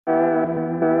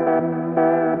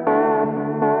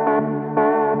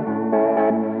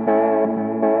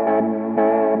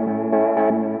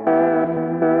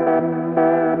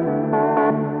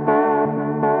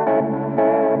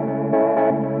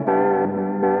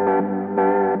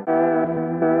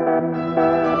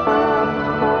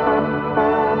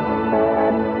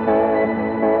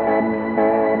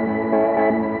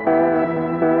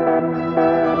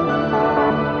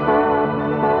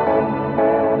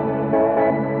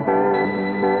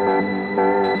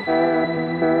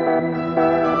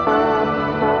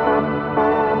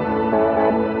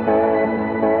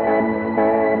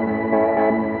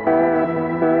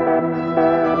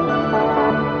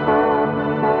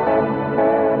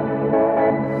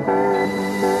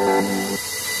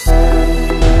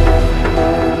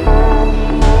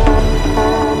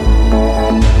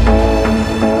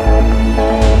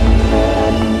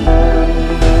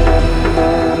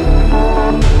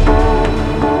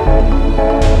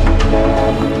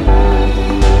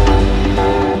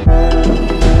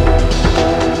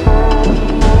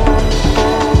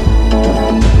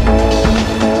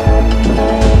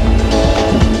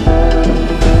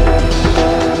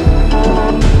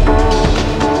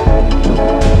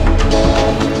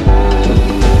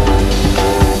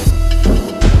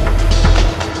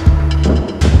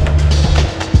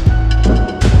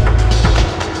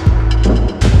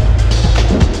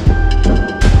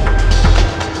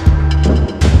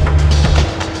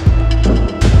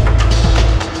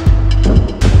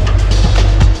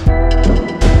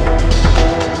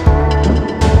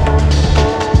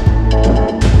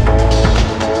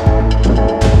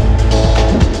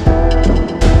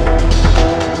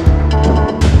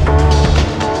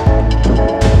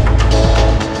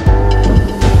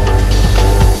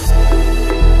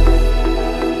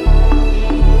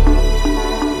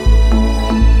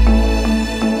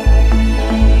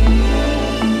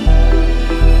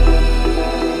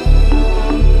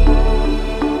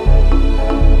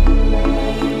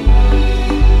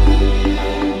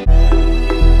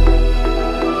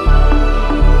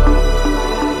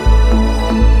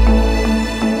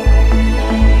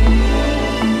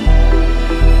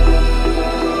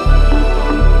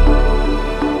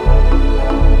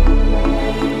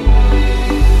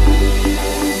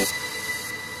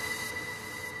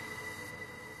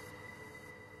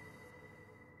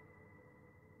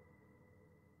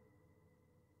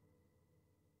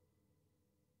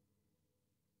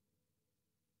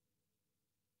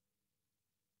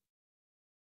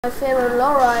My favorite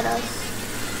lowriders.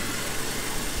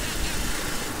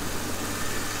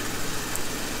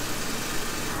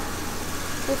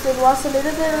 If it was a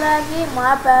little bit laggy,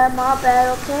 my bad,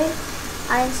 okay?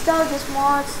 I installed this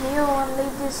mods new only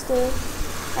this day,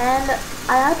 and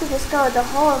I had to discover the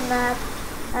whole map.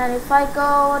 And if I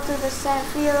go to the San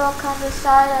Fierro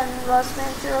countryside and Los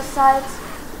Venturos sites,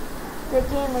 the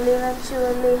game will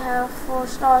eventually have 4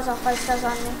 stars or 5 stars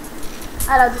on me.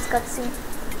 I love this cutscene.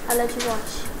 I'll let you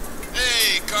watch.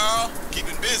 Hey, Carl.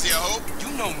 Keeping busy, I hope.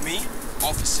 You know me,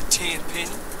 Officer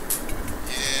Tenpenny.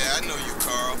 Yeah, I know you,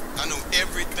 Carl. I know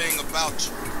everything about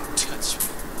you. Touch me,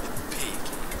 you pig.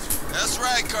 That's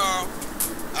right, Carl.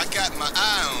 I got my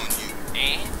eye on you.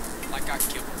 And, like I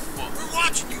give a fuck. We're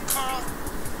watching you, Carl.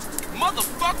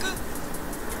 Motherfucker!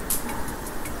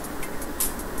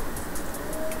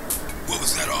 What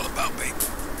was that all about, baby?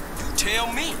 You tell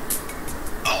me.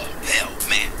 Oh, hell,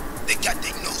 man. They got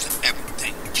their nose in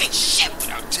everything. Can't shit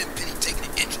without Tenpenny taking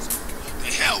an interest.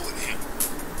 The hell with him.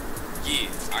 Yeah,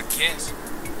 I guess.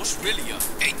 What's really up?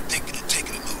 Ain't thinking of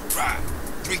taking a little ride.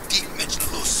 3D mentioned a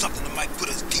little something that might put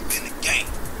us deeper in the game.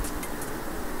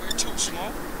 Where to,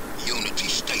 Smoke? Unity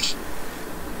Station.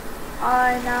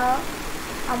 Alright, now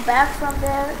I'm back from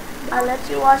there. I'll let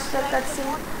you watch the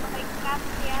cutscene.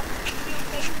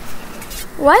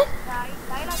 What?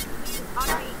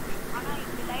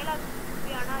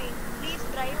 Please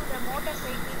drive the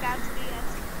motorcycle carefully, as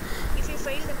if you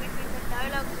fail the mission, the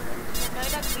dialogue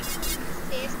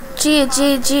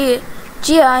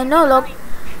Gee, I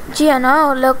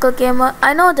know, local gamer.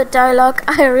 I know the dialogue.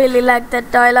 I really like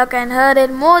that dialogue and heard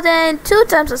it more than 2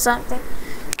 times or something.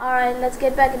 Alright, let's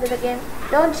get back into the game.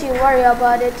 Don't you worry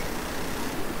about it.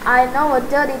 I know a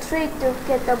dirty trick to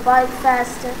get the bike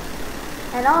faster.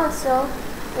 And also,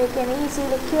 we can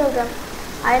easily kill them.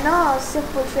 I know a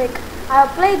simple trick.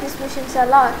 I've played these missions a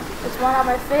lot. It's one of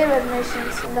my favorite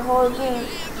missions in the whole game.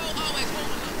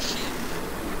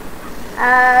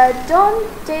 Don't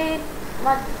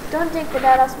take the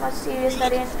dialogues much serious,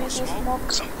 that ain't Big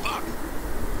Smoke.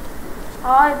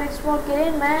 Alright, Big Smoke, get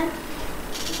in, man.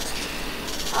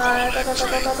 Alright, go.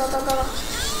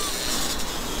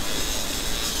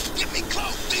 Get me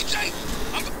close, DJ.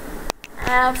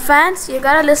 Fans, you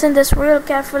gotta listen this real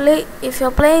carefully. If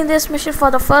you're playing this mission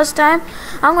for the first time,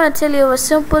 I'm gonna tell you a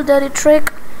simple dirty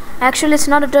trick. Actually, it's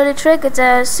not a dirty trick, it's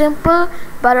a simple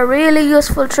but a really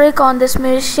useful trick on this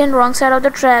mission, wrong side of the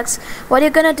tracks. What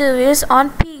you're gonna do is,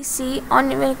 on PC,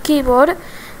 on your keyboard,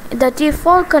 the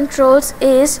default controls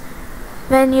is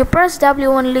when you press W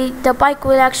only, the bike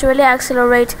will actually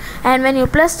accelerate, and when you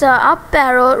press the up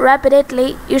arrow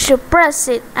rapidly, you should press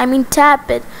it, tap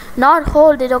it, not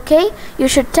hold it, okay? You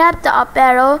should tap the up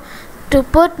arrow to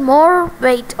put more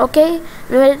weight, okay,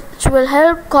 which will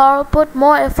help Carl put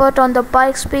more effort on the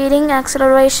bike speeding,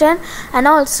 acceleration, and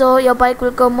also your bike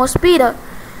will go more speeder.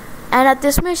 And at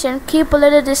this mission, keep a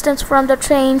little distance from the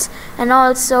trains, and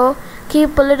also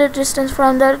keep a little distance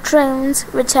from the trains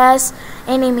which has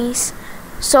enemies,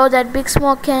 so that Big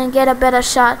Smoke can get a better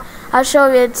shot. I'll show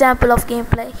you an example of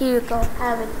gameplay. Here you go,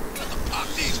 have it.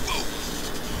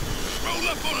 Roll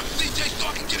up on him, DJ, so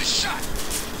I can get a shot.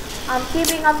 I'm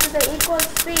keeping up to the equal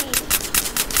speed.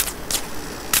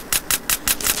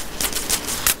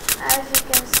 As you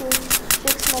can see,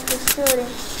 Big Smoke is shooting.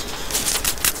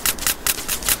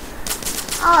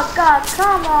 Oh god,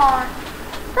 come on!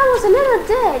 That was a little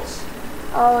ditch!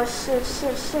 Oh shit.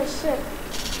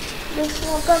 Big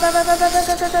Smoke, go.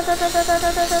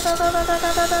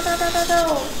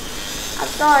 I'm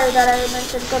sorry that I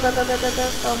mentioned go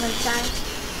so many times.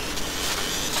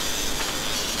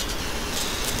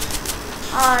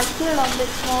 I killed him, Big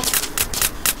Smoke.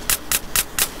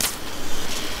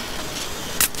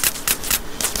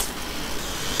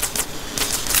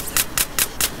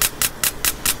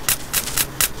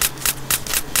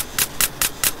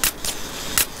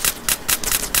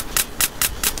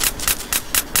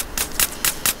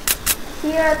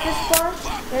 Here at this point,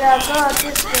 we gotta go out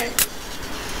this way.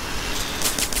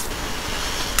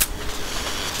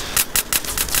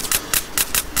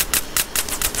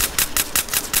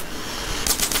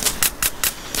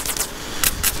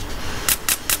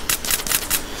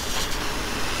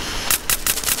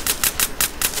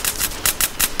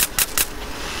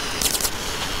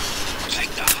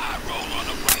 Take the high road on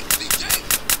the right, DJ.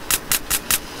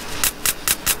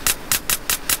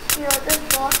 Here at this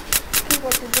point, keep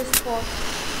up to this spot.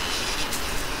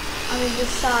 This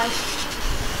side.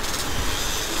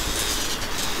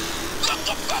 Look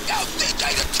the fuck out, DJ,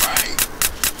 the train.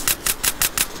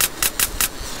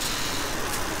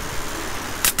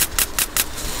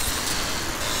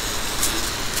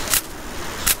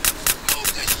 Move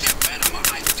this shit, man. I'm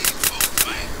behind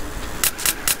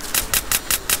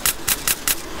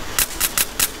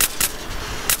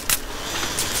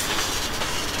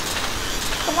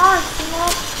on,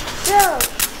 Smoke. Shoot.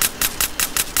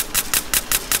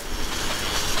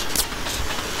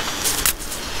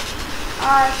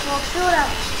 Alright, Smoke, shoot him.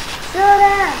 Shoot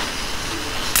him.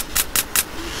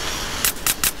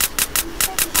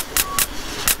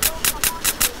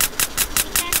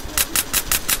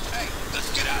 Hey, let's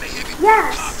get out of here before Yes.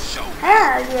 the cops show.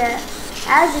 Hell yeah.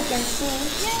 As you can see,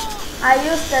 I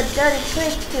used the dirty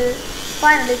trick to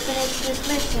finally finish this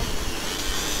mission.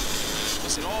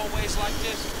 Was it always like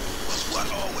this? Was what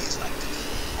always like this?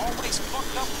 Always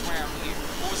fucked up around here?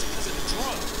 Or is it because of the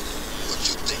drugs? What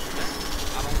you think, man?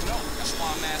 I don't know. That's why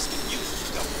I'm asking you.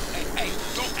 Yo, hey,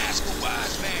 don't ask a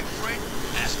wise man, Fred.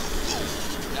 Ask a fool.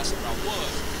 That's what I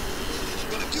was.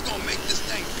 Well, if you're gonna make this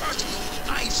thing personal,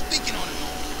 I ain't speaking on it no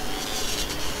more.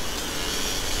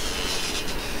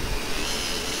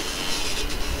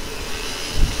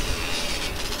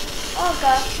 Oh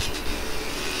god.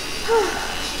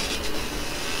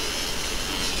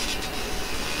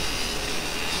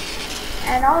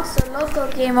 And also, local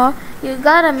gamer, you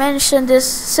gotta mention this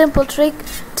simple trick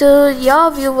to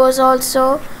your viewers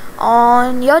also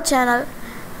on your channel,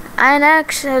 and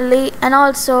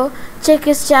also check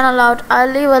his channel out. I'll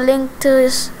leave a link to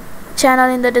his channel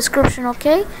in the description.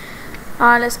 Okay,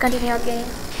 let's continue again.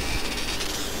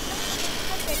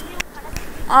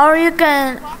 Or you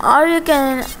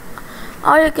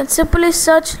can simply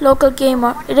search local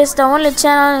gamer. It is the only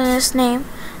channel in his name.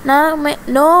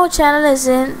 No channel is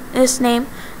in his name.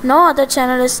 No other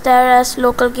channel is there as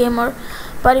local gamer.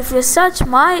 But if you search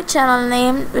my channel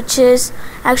name, which is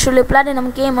actually Platinum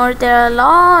Gamer, there are a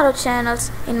lot of channels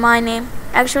in my name.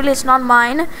 Actually, it's not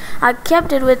mine. I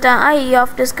kept it with the IE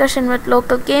of discussion with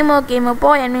local gamer, Gamer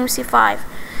Boy, and MC5,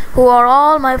 who are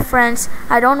all my friends.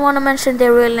 I don't want to mention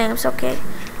their real names. Okay,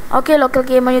 local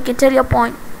gamer, you can tell your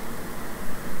point.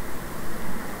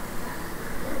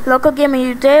 Local gamer,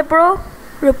 you there, bro?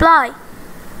 Reply.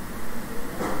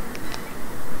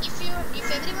 If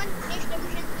everyone finished the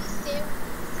mission, please save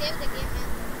the game, man.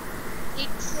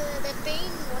 It's the pain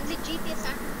only GTA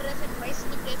San Andreas and Vice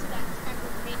City players will understand the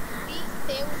pain. Please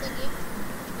save the game.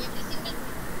 Every single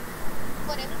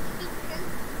for every single mission.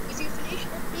 If you finish it,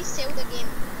 please save the game.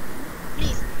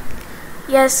 Please.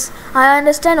 Yes, I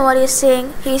understand what he's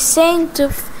saying. He's saying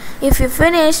if you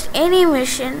finished any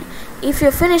mission, if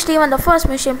you finished even the first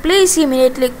mission, please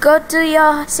immediately go to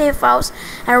your safe house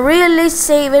and really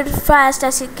save it fast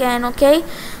as you can, okay?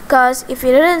 Because if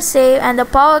you didn't save and the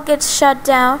power gets shut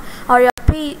down, or your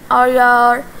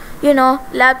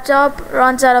laptop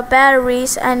runs out of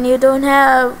batteries and you don't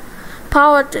have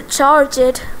power to charge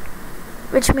it,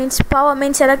 which means power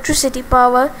means electricity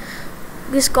power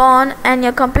is gone, and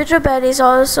your computer battery is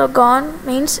also gone,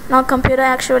 means not computer,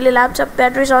 actually laptop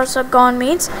battery is also gone,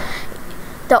 means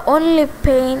the only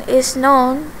pain is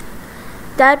known.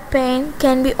 That pain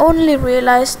can be only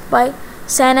realized by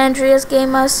San Andreas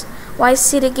gamers, Vice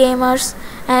City gamers,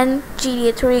 and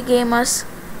GTA 3 gamers,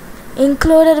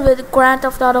 included with Grand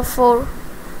Theft Auto 4.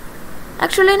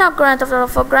 Actually, not Grand Theft Auto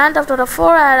 4. Grand Theft Auto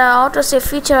 4 had an autosave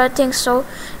feature, I think so.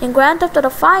 In Grand Theft Auto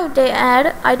 5 they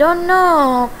add, I don't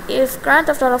know if Grand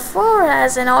Theft Auto 4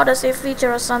 has an autosave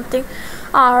feature or something.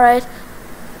 Alright,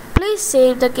 please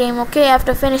save the game, okay,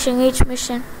 after finishing each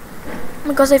mission.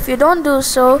 Because if you don't do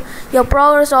so, your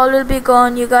progress all will be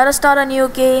gone. You gotta start a new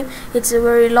game. It's a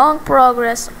very long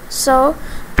progress. So,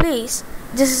 please,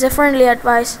 this is a friendly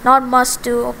advice, not must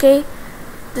do, okay?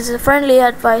 This is a friendly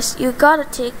advice. You gotta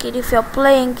take it if you're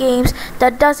playing games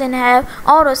that doesn't have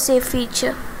autosave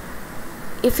feature.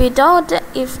 If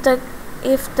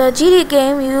the GD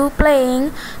game you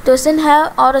playing doesn't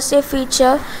have autosave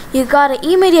feature, you gotta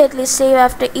immediately save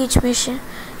after each mission.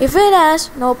 If it has,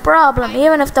 no problem.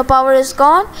 Even if the power is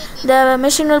gone, the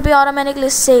mission will be automatically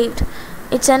saved.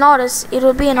 It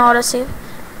will be an autosave.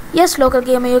 Yes, local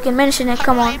gamer, you can mention it.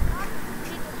 Come on.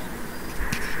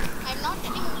 I'm not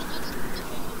telling you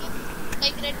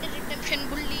like Red Dead Redemption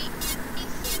Bully.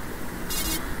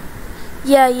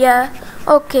 Yeah.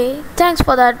 Okay. Thanks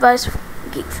for the advice.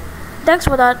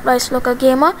 Local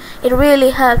gamer. It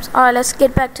really helps. Alright, let's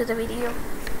get back to the video.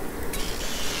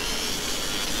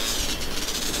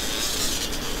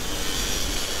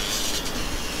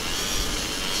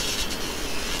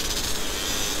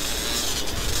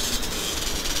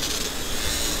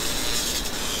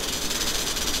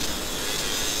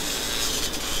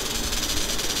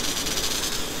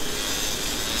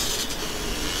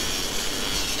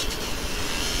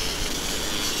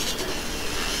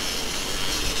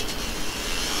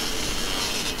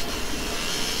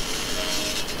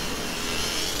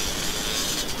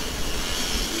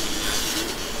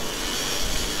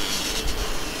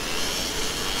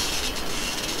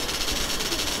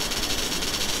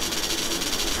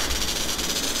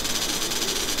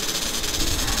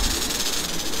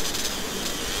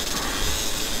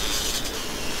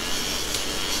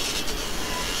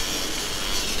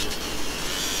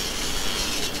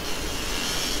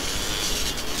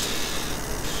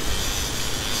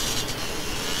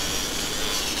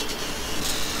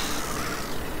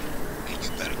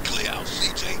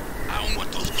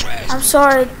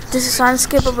 sorry, this is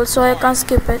unskippable, so I can't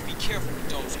skip it. Be careful with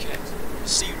those cats.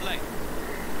 See you later.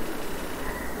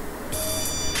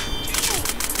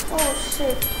 Oh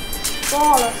shit,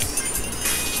 ballers.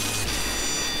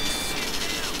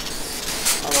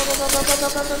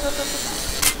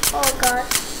 Oh god,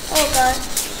 oh god,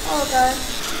 oh god.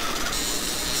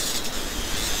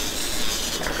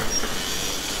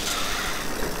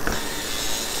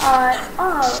 Alright,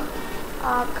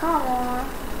 oh, come on.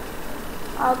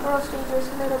 Our grocery is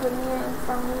a little bit near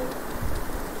from me.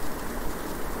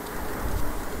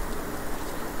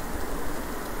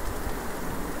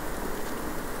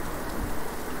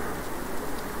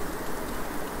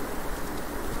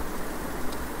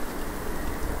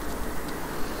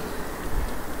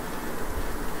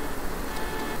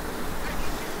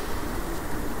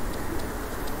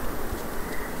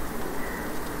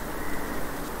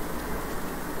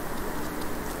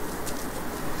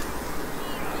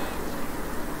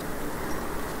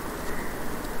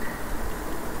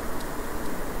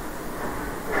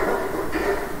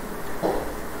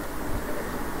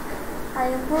 I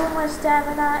improved my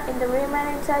stamina in the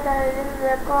remaining time that I didn't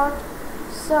record,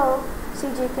 so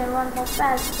CJ can run more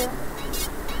faster.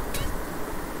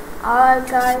 Alright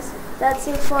guys, that's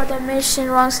it for the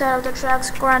mission wrong side of the tracks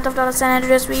Grand Theft Auto San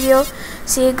Andreas video.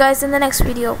 See you guys in the next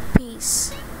video.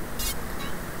 Peace.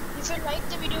 If you like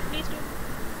the video, please do.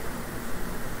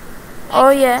 Oh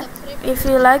yeah, if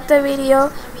you like the video,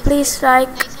 please like.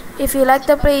 If you like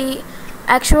the play,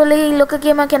 actually, Luca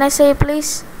Gamer, can I say it,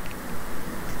 please?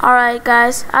 Alright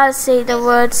guys, I'll say the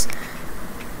words.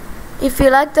 If you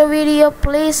like the video,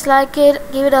 please like it,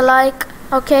 give it a like,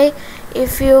 okay?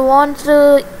 If you want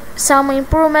some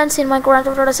improvements in my Grand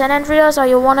Theft Auto San Andreas, or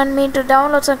you wanted me to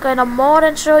download some kind of mod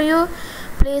and show you,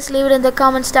 please leave it in the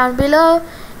comments down below.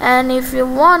 And if you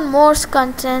want more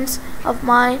contents of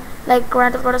mine, like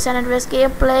Grand Theft Auto San Andreas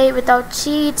gameplay without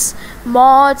cheats,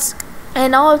 mods,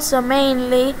 and also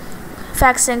mainly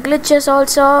facts and glitches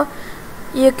also,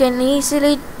 you can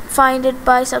easily find it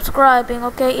by subscribing,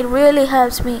 okay? It really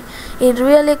helps me. It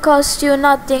really costs you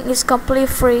nothing. It's completely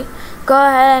free. Go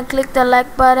ahead and click the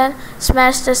like button,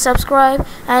 smash the subscribe,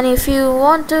 and if you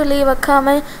want to leave a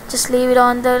comment, just leave it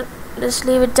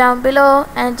down below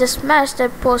and just smash the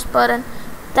post button.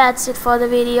 That's it for the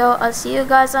video. I'll see you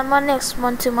guys on my next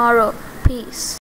one tomorrow. Peace.